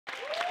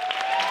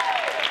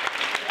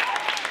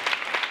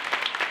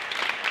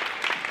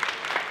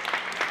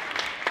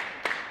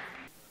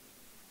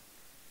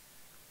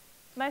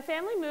My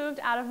family moved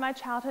out of my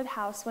childhood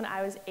house when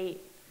I was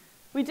 8.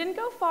 We didn't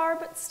go far,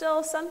 but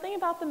still, something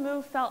about the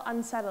move felt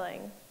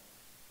unsettling.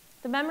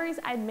 The memories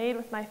I'd made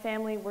with my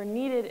family were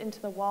kneaded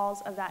into the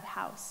walls of that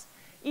house,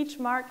 each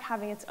mark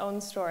having its own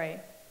story.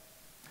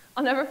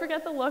 I'll never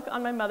forget the look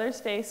on my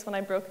mother's face when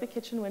I broke the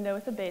kitchen window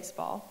with a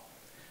baseball,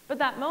 but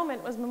that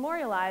moment was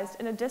memorialized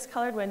in a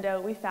discolored window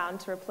we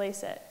found to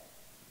replace it.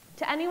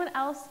 To anyone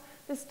else,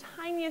 this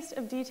tiniest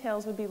of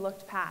details would be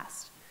looked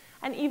past,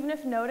 and even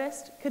if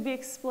noticed, could be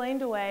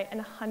explained away in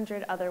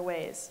 100 other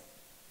ways.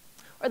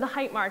 Or the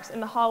height marks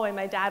in the hallway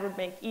my dad would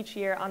make each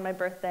year on my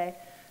birthday,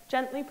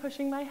 gently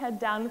pushing my head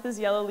down with his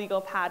yellow legal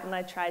pad when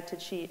I tried to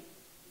cheat.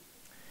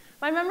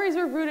 My memories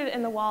were rooted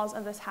in the walls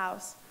of this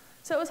house,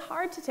 so it was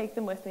hard to take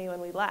them with me when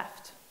we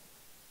left.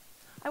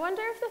 I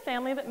wonder if the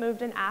family that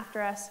moved in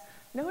after us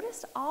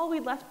noticed all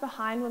we'd left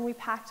behind when we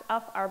packed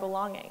up our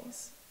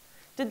belongings.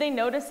 Did they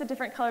notice the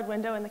different colored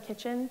window in the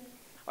kitchen,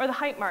 or the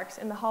height marks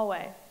in the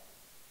hallway?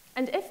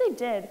 And if they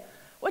did,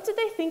 what did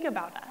they think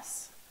about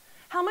us?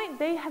 How might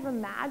they have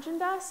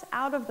imagined us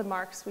out of the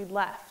marks we'd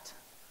left?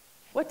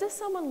 What does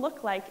someone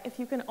look like if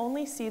you can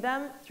only see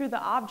them through the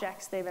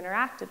objects they've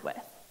interacted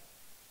with?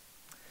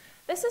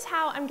 This is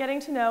how I'm getting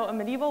to know a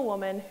medieval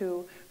woman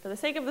who, for the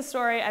sake of the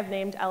story, I've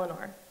named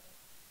Eleanor.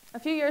 A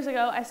few years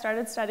ago, I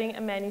started studying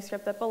a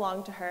manuscript that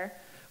belonged to her,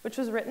 which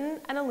was written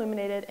and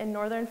illuminated in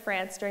northern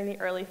France during the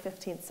early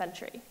 15th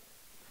century.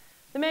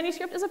 The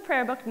manuscript is a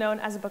prayer book known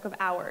as a Book of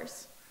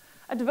Hours,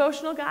 a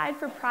devotional guide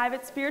for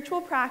private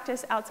spiritual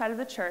practice outside of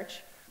the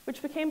church,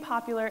 which became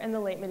popular in the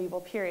late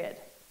medieval period.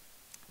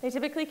 They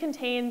typically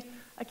contained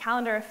a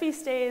calendar of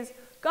feast days,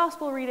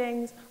 gospel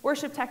readings,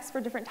 worship texts for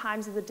different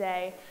times of the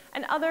day,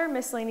 and other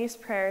miscellaneous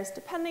prayers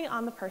depending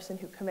on the person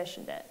who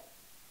commissioned it.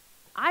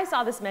 I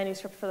saw this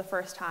manuscript for the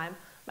first time,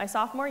 my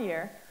sophomore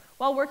year,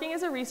 while working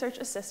as a research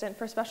assistant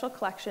for special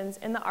collections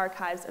in the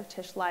archives of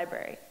Tisch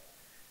Library.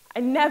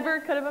 I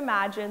never could have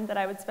imagined that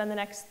I would spend the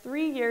next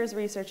 3 years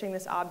researching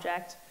this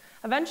object,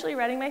 eventually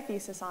writing my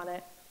thesis on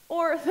it,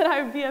 or that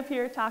I would be up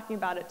here talking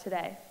about it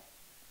today.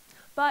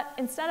 But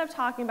instead of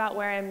talking about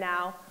where I am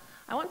now,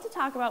 I want to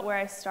talk about where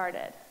I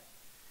started.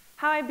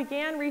 How I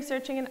began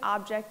researching an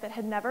object that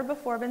had never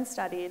before been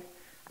studied,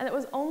 and that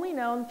was only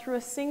known through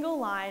a single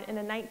line in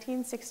a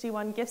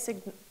 1961 gifts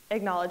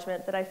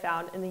acknowledgement that I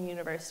found in the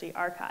university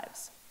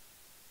archives.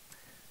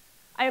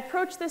 I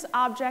approached this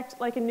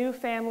object like a new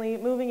family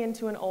moving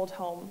into an old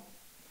home.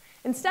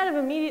 Instead of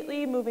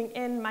immediately moving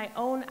in my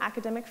own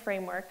academic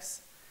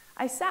frameworks,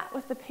 I sat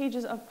with the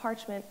pages of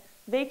parchment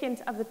vacant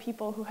of the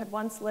people who had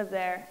once lived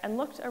there and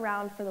looked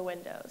around for the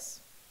windows.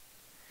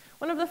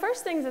 One of the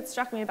first things that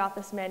struck me about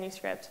this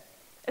manuscript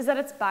is that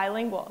it's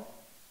bilingual.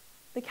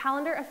 The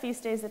calendar of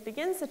feast days that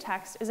begins the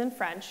text is in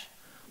French,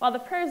 while the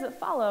prayers that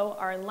follow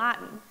are in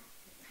Latin.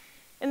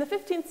 In the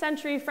 15th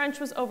century, French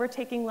was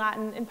overtaking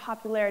Latin in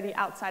popularity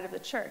outside of the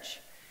church.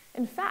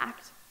 In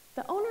fact,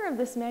 the owner of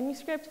this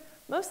manuscript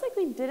most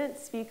likely didn't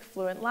speak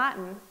fluent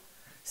Latin.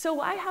 So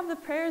why have the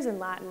prayers in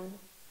Latin?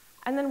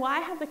 And then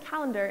why have the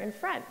calendar in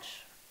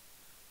French?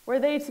 Were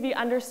they to be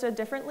understood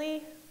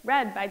differently,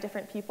 read by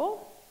different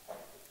people?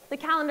 The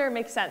calendar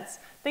makes sense.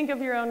 Think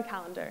of your own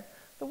calendar.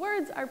 The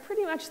words are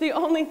pretty much the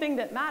only thing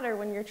that matter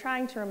when you're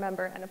trying to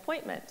remember an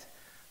appointment.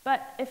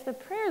 But if the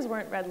prayers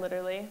weren't read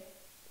literally,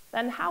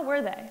 then how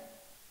were they?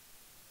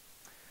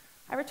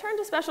 I returned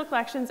to Special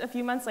Collections a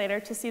few months later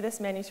to see this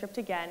manuscript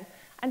again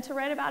and to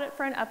write about it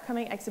for an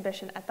upcoming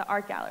exhibition at the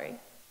art gallery.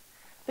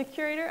 The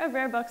curator of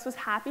rare books was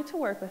happy to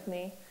work with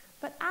me,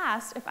 but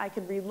asked if I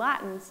could read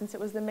Latin since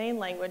it was the main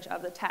language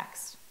of the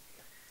text.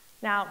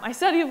 Now, my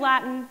study of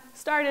Latin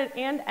started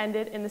and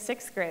ended in the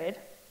 6th grade,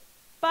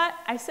 but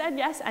I said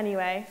yes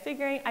anyway,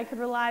 figuring I could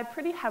rely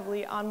pretty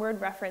heavily on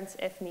word reference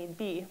if need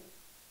be.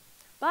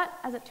 But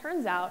as it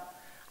turns out,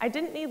 I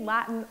didn't need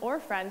Latin or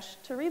French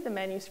to read the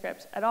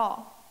manuscript at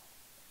all.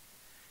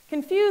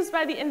 Confused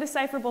by the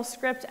indecipherable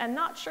script and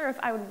not sure if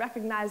I would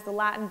recognize the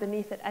Latin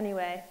beneath it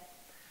anyway,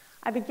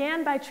 I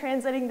began by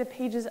translating the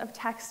pages of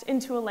text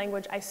into a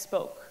language I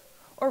spoke,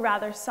 or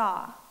rather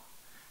saw.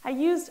 I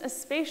used a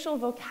spatial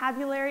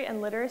vocabulary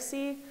and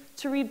literacy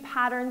to read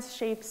patterns,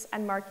 shapes,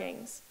 and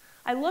markings.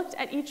 I looked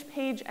at each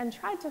page and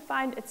tried to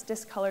find its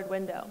discolored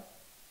window.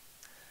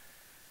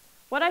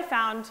 What I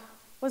found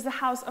was the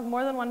house of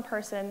more than one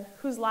person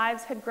whose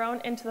lives had grown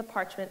into the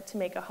parchment to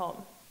make a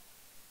home.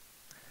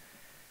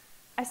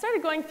 I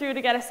started going through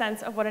to get a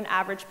sense of what an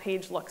average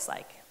page looks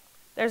like.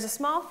 There's a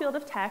small field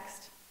of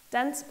text,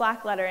 dense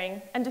black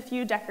lettering, and a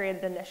few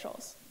decorated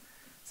initials.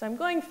 So I'm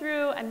going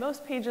through, and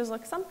most pages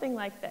look something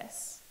like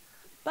this.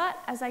 But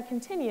as I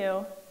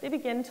continue, they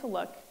begin to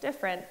look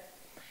different.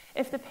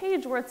 If the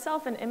page were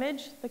itself an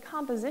image, the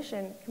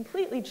composition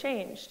completely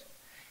changed.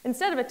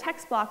 Instead of a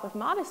text block with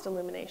modest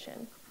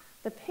illumination,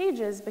 the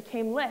pages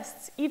became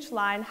lists, each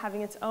line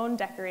having its own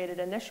decorated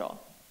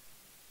initial.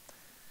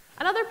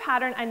 Another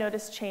pattern I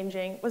noticed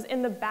changing was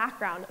in the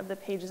background of the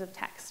pages of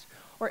text,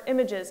 or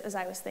images as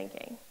I was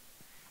thinking.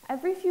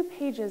 Every few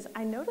pages,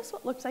 I noticed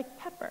what looked like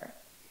pepper.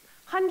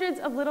 Hundreds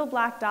of little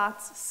black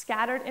dots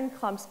scattered in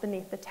clumps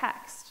beneath the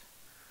text.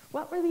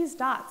 What were these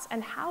dots,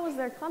 and how was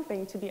their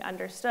clumping to be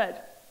understood?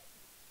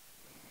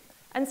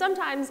 And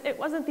sometimes it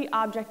wasn't the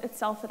object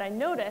itself that I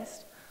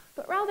noticed,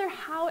 but rather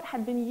how it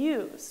had been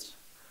used.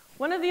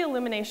 One of the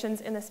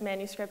illuminations in this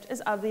manuscript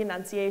is of the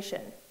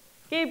Annunciation,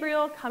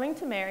 Gabriel coming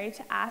to Mary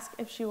to ask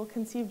if she will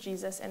conceive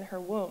Jesus in her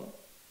womb.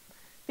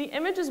 The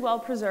image is well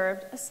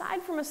preserved,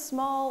 aside from a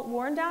small,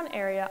 worn-down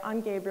area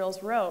on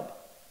Gabriel's robe.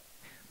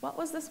 What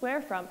was this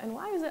wear from, and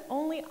why was it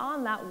only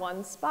on that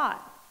one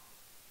spot?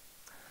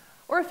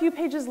 Or a few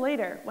pages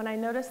later, when I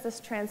noticed this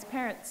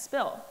transparent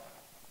spill.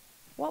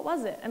 What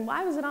was it, and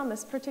why was it on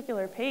this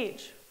particular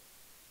page?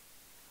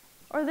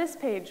 Or this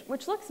page,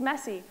 which looks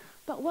messy,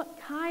 but what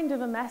kind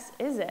of a mess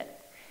is it?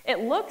 It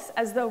looks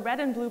as though red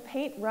and blue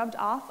paint rubbed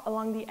off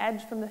along the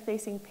edge from the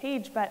facing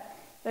page, but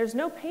there's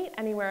no paint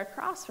anywhere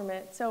across from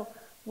it, so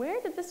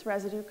where did this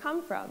residue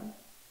come from?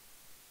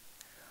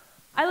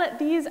 I let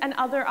these and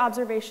other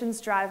observations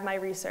drive my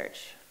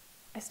research.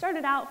 I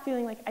started out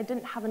feeling like I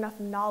didn't have enough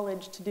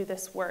knowledge to do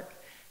this work,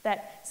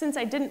 that since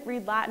I didn't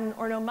read Latin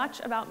or know much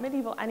about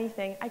medieval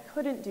anything, I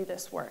couldn't do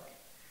this work.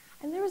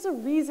 And there was a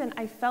reason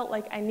I felt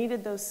like I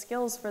needed those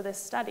skills for this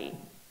study,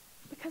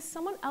 because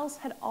someone else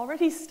had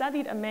already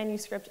studied a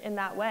manuscript in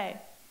that way,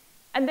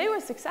 and they were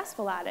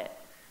successful at it.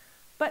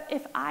 But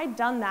if I'd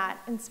done that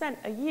and spent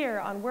a year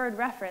on word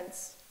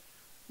reference,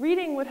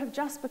 reading would have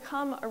just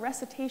become a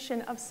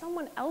recitation of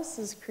someone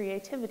else's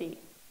creativity.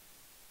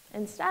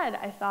 Instead,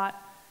 I thought,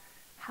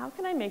 how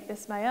can I make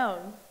this my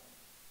own?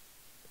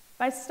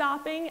 By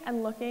stopping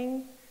and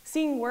looking,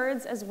 seeing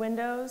words as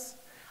windows,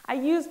 I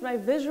used my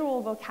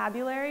visual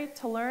vocabulary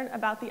to learn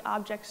about the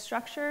object's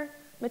structure,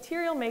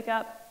 material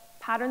makeup,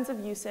 patterns of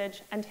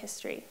usage, and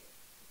history.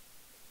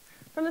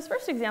 From this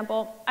first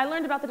example, I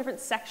learned about the different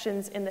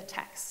sections in the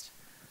text.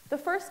 The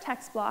first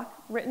text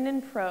block, written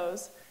in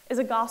prose, is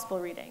a gospel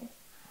reading,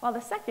 while the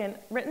second,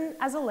 written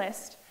as a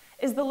list,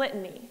 is the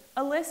litany,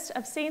 a list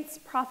of saints,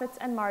 prophets,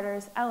 and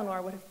martyrs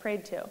Eleanor would have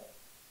prayed to.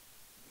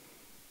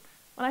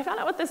 When I found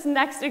out what this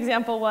next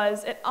example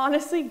was, it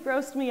honestly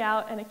grossed me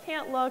out in a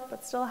can't look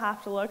but still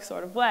have to look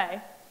sort of way.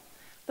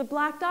 The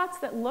black dots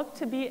that look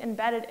to be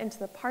embedded into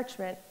the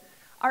parchment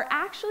are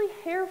actually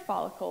hair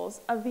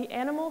follicles of the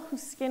animal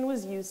whose skin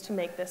was used to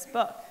make this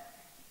book.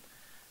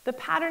 The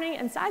patterning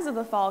and size of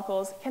the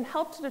follicles can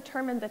help to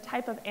determine the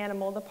type of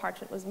animal the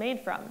parchment was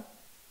made from.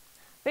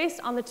 Based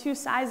on the two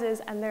sizes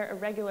and their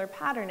irregular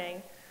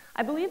patterning,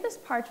 I believe this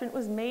parchment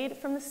was made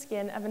from the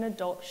skin of an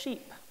adult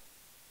sheep.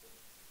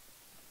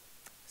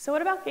 So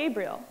what about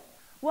Gabriel?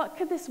 What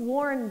could this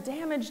worn,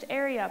 damaged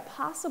area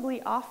possibly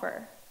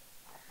offer?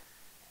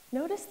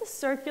 Notice the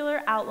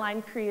circular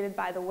outline created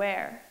by the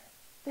wear.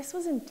 This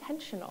was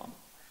intentional.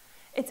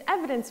 It's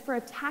evidence for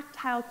a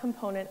tactile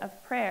component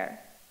of prayer,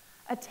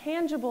 a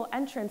tangible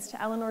entrance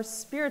to Eleanor's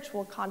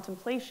spiritual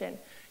contemplation.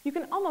 You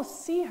can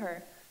almost see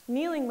her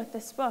kneeling with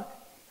this book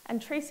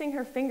and tracing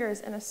her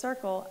fingers in a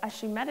circle as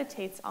she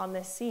meditates on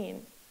this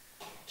scene.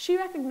 She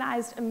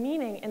recognized a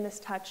meaning in this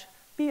touch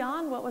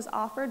beyond what was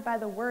offered by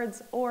the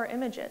words or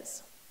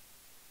images.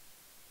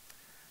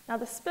 Now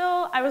the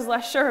spill I was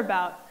less sure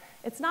about.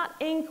 It's not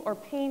ink or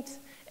paint.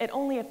 It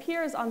only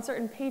appears on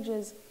certain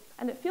pages,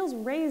 and it feels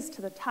raised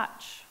to the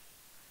touch.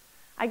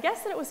 I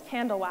guessed that it was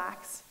candle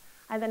wax.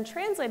 I then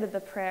translated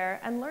the prayer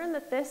and learned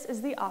that this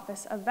is the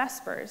office of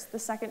Vespers, the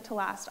second to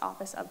last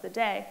office of the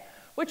day,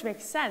 which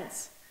makes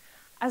sense.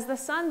 As the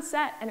sun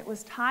set and it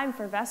was time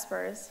for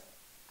Vespers,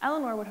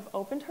 Eleanor would have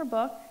opened her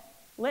book,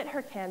 lit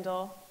her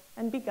candle,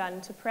 and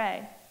begun to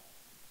pray.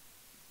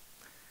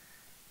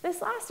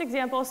 This last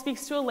example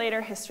speaks to a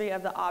later history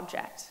of the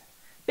object.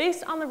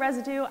 Based on the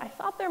residue, I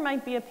thought there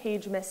might be a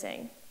page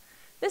missing.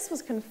 This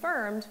was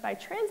confirmed by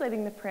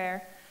translating the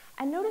prayer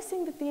and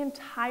noticing that the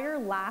entire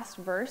last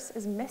verse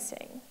is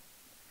missing.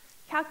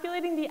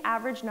 Calculating the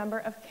average number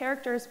of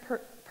characters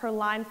per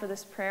line for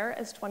this prayer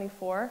as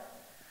 24,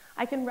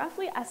 I can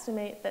roughly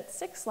estimate that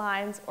 6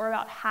 lines, or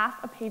about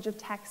half a page of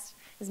text,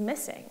 is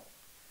missing.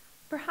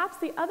 Perhaps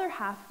the other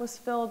half was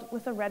filled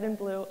with a red and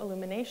blue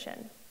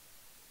illumination.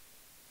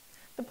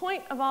 The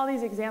point of all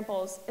these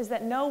examples is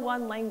that no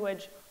one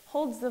language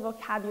holds the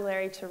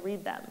vocabulary to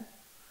read them.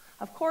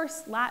 Of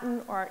course,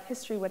 Latin or art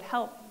history would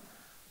help,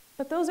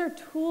 but those are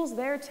tools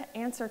there to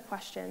answer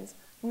questions,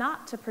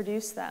 not to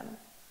produce them.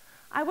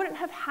 I wouldn't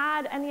have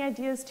had any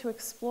ideas to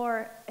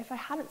explore if I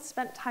hadn't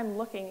spent time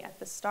looking at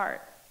the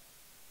start.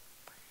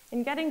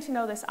 In getting to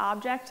know this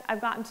object,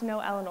 I've gotten to know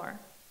Eleanor.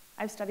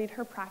 I've studied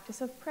her practice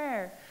of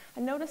prayer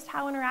and noticed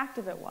how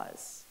interactive it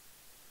was.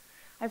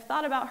 I've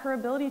thought about her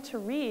ability to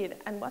read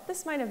and what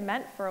this might have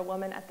meant for a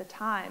woman at the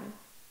time.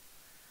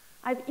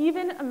 I've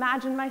even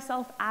imagined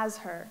myself as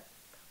her,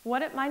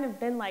 what it might have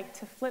been like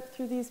to flip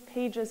through these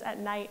pages at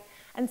night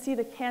and see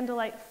the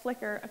candlelight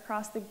flicker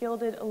across the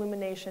gilded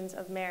illuminations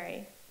of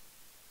Mary.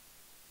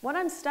 What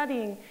I'm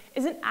studying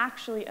isn't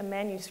actually a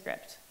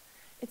manuscript.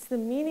 It's the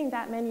meaning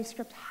that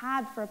manuscript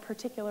had for a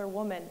particular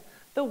woman,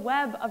 the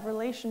web of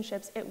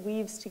relationships it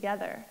weaves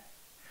together.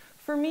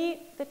 For me,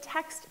 the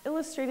text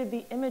illustrated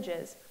the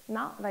images,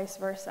 not vice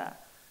versa,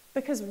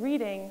 because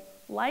reading,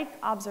 like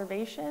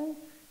observation,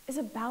 is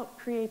about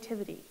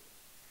creativity.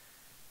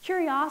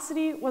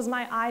 Curiosity was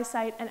my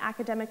eyesight and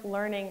academic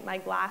learning, my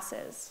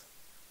glasses.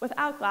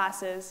 Without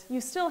glasses, you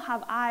still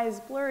have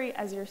eyes, blurry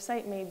as your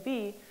sight may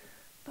be,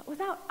 but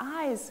without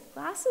eyes,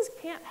 glasses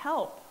can't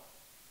help.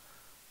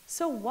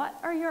 So what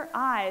are your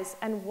eyes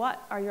and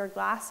what are your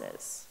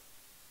glasses?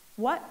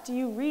 What do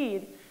you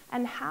read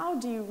and how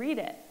do you read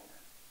it?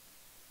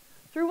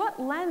 Through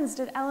what lens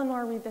did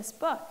Eleanor read this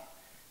book?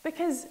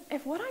 Because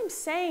if what I'm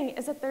saying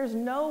is that there's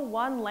no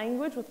one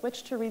language with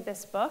which to read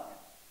this book,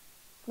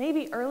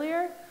 maybe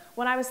earlier,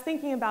 when I was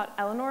thinking about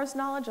Eleanor's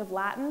knowledge of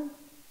Latin,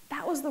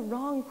 that was the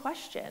wrong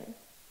question.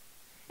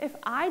 If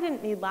I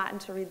didn't need Latin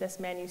to read this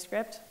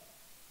manuscript,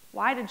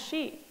 why did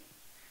she?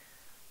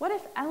 What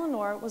if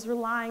Eleanor was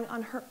relying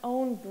on her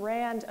own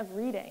brand of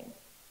reading?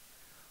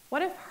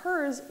 What if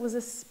hers was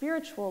a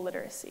spiritual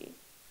literacy,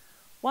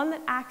 one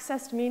that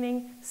accessed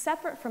meaning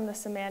separate from the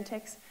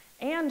semantics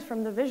and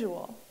from the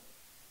visual?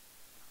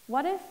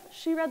 What if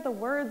she read the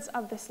words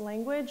of this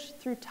language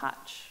through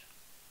touch?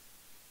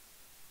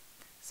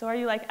 So are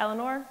you like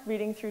Eleanor,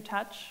 reading through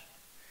touch?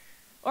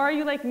 Or are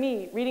you like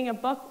me, reading a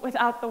book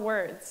without the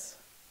words?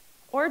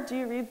 Or do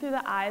you read through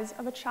the eyes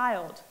of a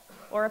child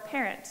or a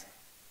parent?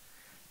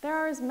 There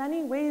are as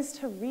many ways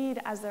to read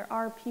as there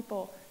are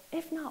people,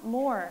 if not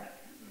more.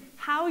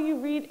 How you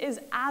read is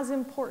as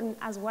important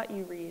as what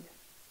you read.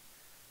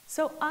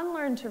 So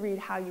unlearn to read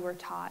how you were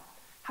taught,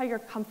 how you're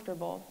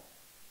comfortable,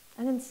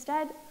 and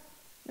instead,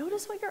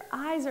 notice what your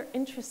eyes are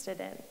interested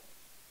in.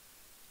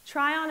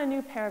 Try on a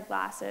new pair of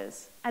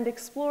glasses and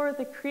explore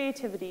the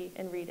creativity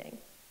in reading.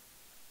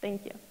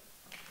 Thank you.